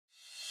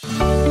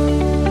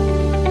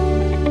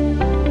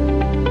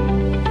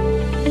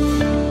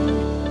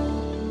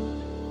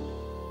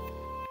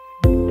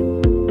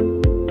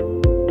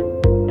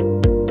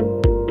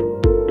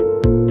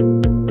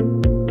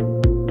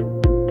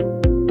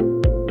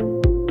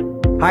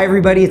Hi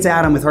everybody, it's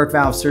Adam with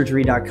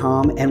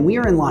HeartValveSurgery.com, and we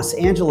are in Los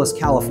Angeles,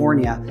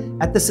 California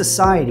at the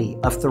Society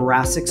of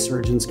Thoracic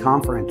Surgeons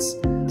Conference.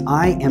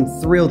 I am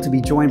thrilled to be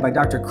joined by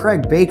Dr.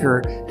 Craig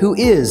Baker, who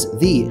is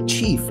the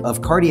Chief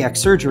of Cardiac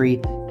Surgery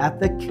at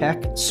the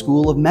Keck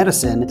School of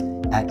Medicine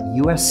at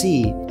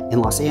USC in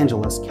Los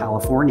Angeles,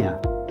 California.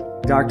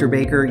 Dr.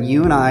 Baker,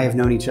 you and I have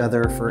known each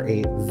other for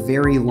a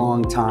very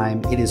long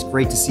time. It is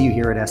great to see you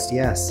here at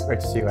STS.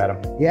 Great to see you, Adam.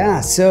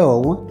 Yeah,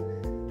 so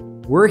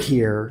we're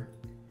here.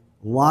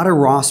 A lot of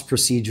Ross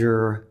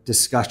procedure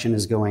discussion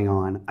is going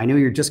on. I know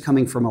you're just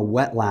coming from a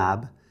wet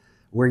lab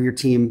where your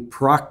team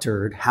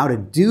proctored how to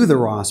do the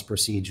Ross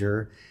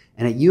procedure.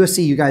 And at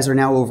USC, you guys are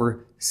now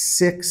over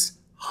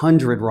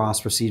 600 Ross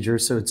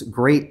procedures. So it's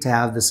great to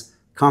have this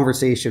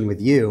conversation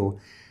with you.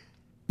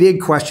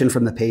 Big question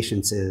from the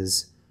patients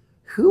is,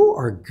 who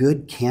are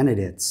good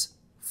candidates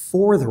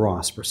for the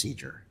Ross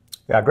procedure?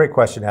 Yeah, great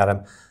question,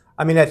 Adam.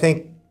 I mean, I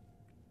think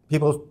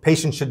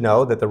patients should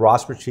know that the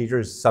Ross procedure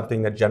is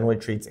something that generally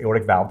treats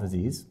aortic valve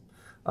disease.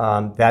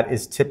 That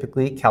is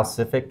typically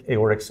calcific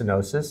aortic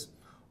stenosis,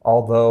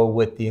 although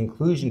with the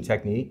inclusion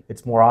technique,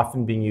 it's more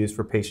often being used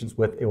for patients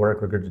with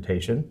aortic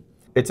regurgitation.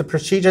 It's a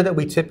procedure that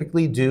we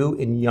typically do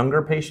in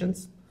younger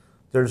patients.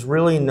 There's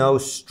really no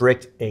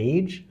strict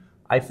age.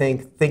 I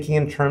think thinking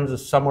in terms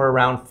of somewhere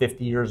around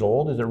 50 years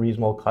old is a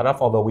reasonable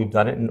cutoff, although we've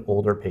done it in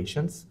older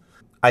patients.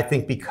 I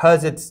think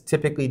because it's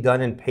typically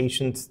done in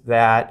patients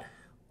that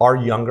are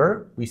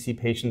younger, we see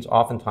patients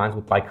oftentimes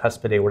with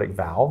bicuspid aortic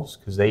valves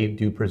because they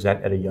do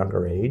present at a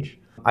younger age.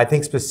 I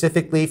think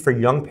specifically for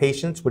young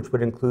patients, which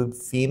would include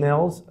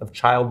females of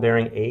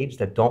childbearing age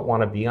that don't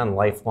want to be on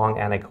lifelong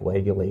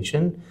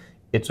anticoagulation,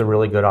 it's a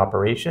really good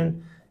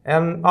operation.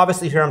 And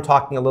obviously here I'm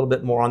talking a little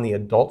bit more on the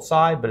adult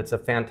side, but it's a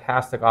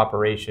fantastic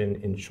operation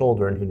in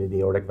children who need the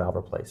aortic valve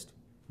replaced.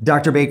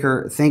 Dr.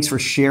 Baker, thanks for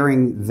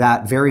sharing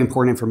that very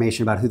important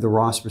information about who the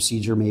Ross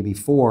procedure may be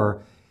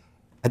for.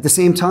 At the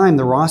same time,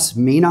 the Ross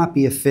may not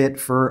be a fit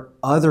for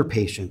other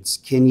patients.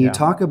 Can you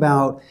talk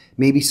about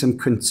maybe some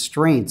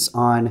constraints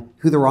on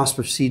who the Ross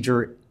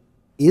procedure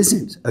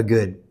isn't a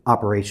good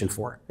operation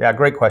for? Yeah,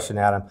 great question,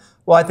 Adam.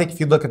 Well, I think if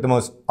you look at the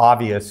most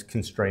obvious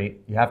constraint,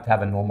 you have to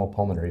have a normal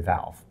pulmonary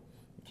valve.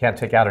 You can't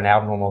take out an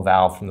abnormal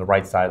valve from the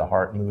right side of the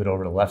heart and move it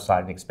over to the left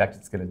side and expect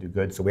it's going to do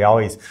good. So we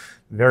always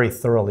very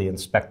thoroughly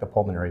inspect the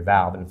pulmonary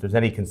valve. And if there's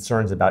any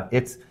concerns about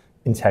its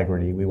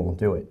integrity, we won't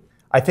do it.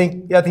 I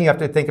think the other thing you have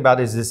to think about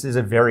is this is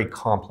a very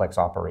complex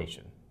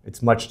operation.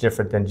 It's much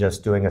different than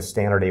just doing a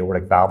standard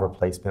aortic valve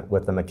replacement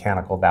with a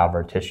mechanical valve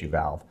or a tissue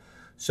valve.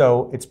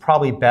 So it's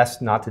probably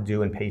best not to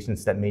do in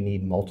patients that may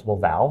need multiple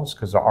valves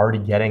because they're already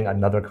getting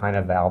another kind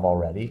of valve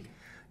already.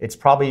 It's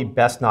probably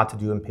best not to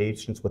do in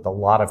patients with a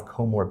lot of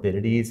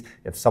comorbidities.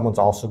 If someone's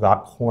also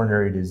got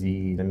coronary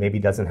disease and maybe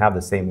doesn't have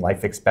the same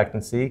life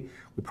expectancy,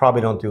 we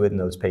probably don't do it in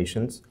those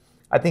patients.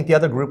 I think the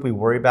other group we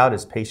worry about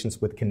is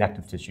patients with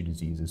connective tissue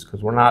diseases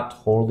because we're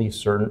not totally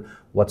certain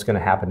what's going to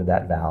happen to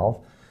that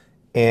valve.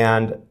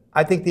 And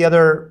I think the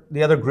other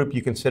group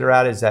you consider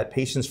out is that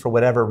patients for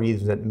whatever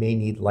reason that may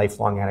need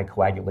lifelong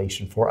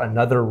anticoagulation for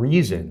another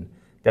reason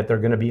that they're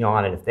going to be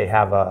on it. If they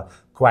have a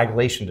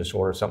coagulation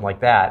disorder or something like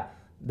that,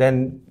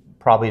 then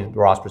probably the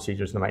Ross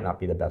procedures might not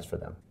be the best for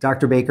them.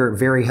 Dr. Baker,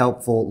 very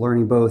helpful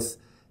learning both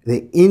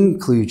the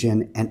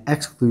inclusion and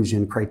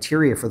exclusion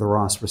criteria for the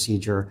Ross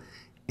procedure.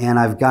 And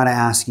I've got to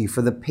ask you,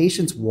 for the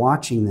patients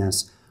watching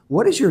this,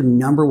 what is your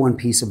 #1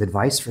 piece of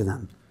advice for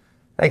them?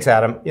 Thanks,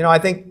 Adam. You know, I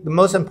think the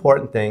most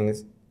important thing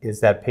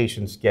is that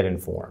patients get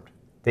informed.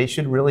 They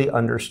should really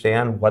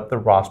understand what the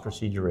Ross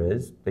procedure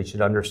is. They should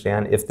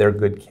understand if they're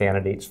good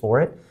candidates for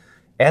it.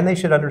 And they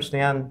should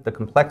understand the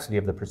complexity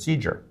of the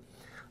procedure.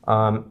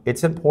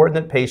 It's important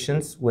that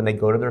patients, when they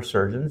go to their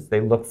surgeons,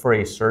 they look for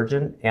a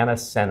surgeon and a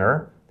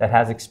center that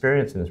has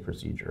experience in this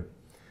procedure.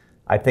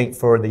 I think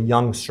for the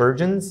young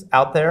surgeons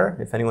out there,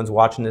 if anyone's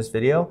watching this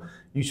video,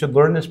 you should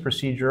learn this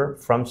procedure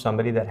from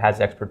somebody that has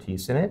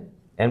expertise in it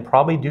and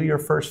probably do your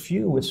first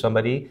few with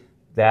somebody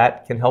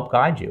that can help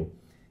guide you.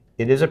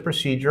 It is a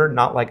procedure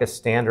not like a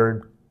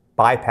standard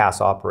bypass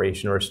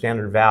operation or a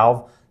standard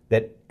valve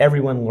that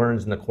everyone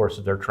learns in the course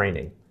of their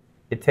training.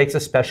 It takes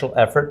a special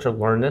effort to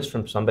learn this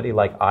from somebody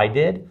like I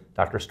did.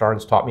 Dr.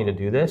 Starnes taught me to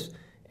do this,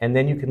 and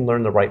then you can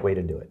learn the right way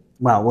to do it.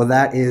 Wow, well,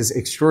 that is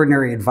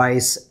extraordinary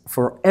advice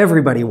for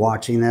everybody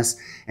watching this.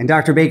 And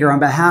Dr. Baker, on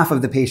behalf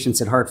of the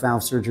patients at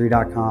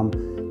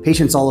HeartValveSurgery.com,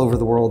 patients all over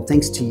the world,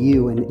 thanks to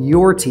you and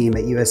your team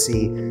at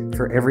USC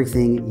for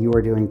everything you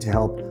are doing to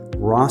help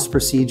Ross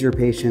procedure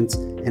patients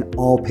and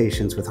all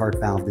patients with heart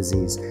valve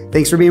disease.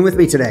 Thanks for being with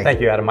me today. Thank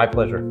you, Adam. My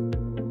pleasure.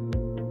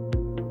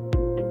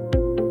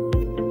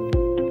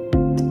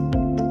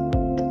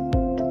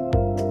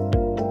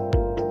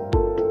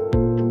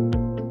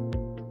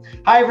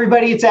 Hi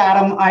everybody, it's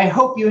Adam. I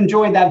hope you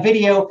enjoyed that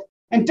video.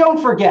 And don't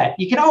forget,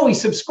 you can always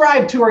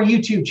subscribe to our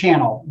YouTube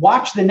channel,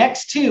 watch the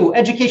next 2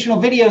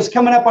 educational videos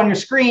coming up on your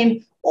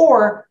screen,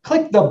 or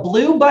click the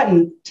blue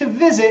button to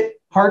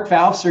visit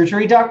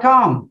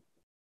HeartValveSurgery.com.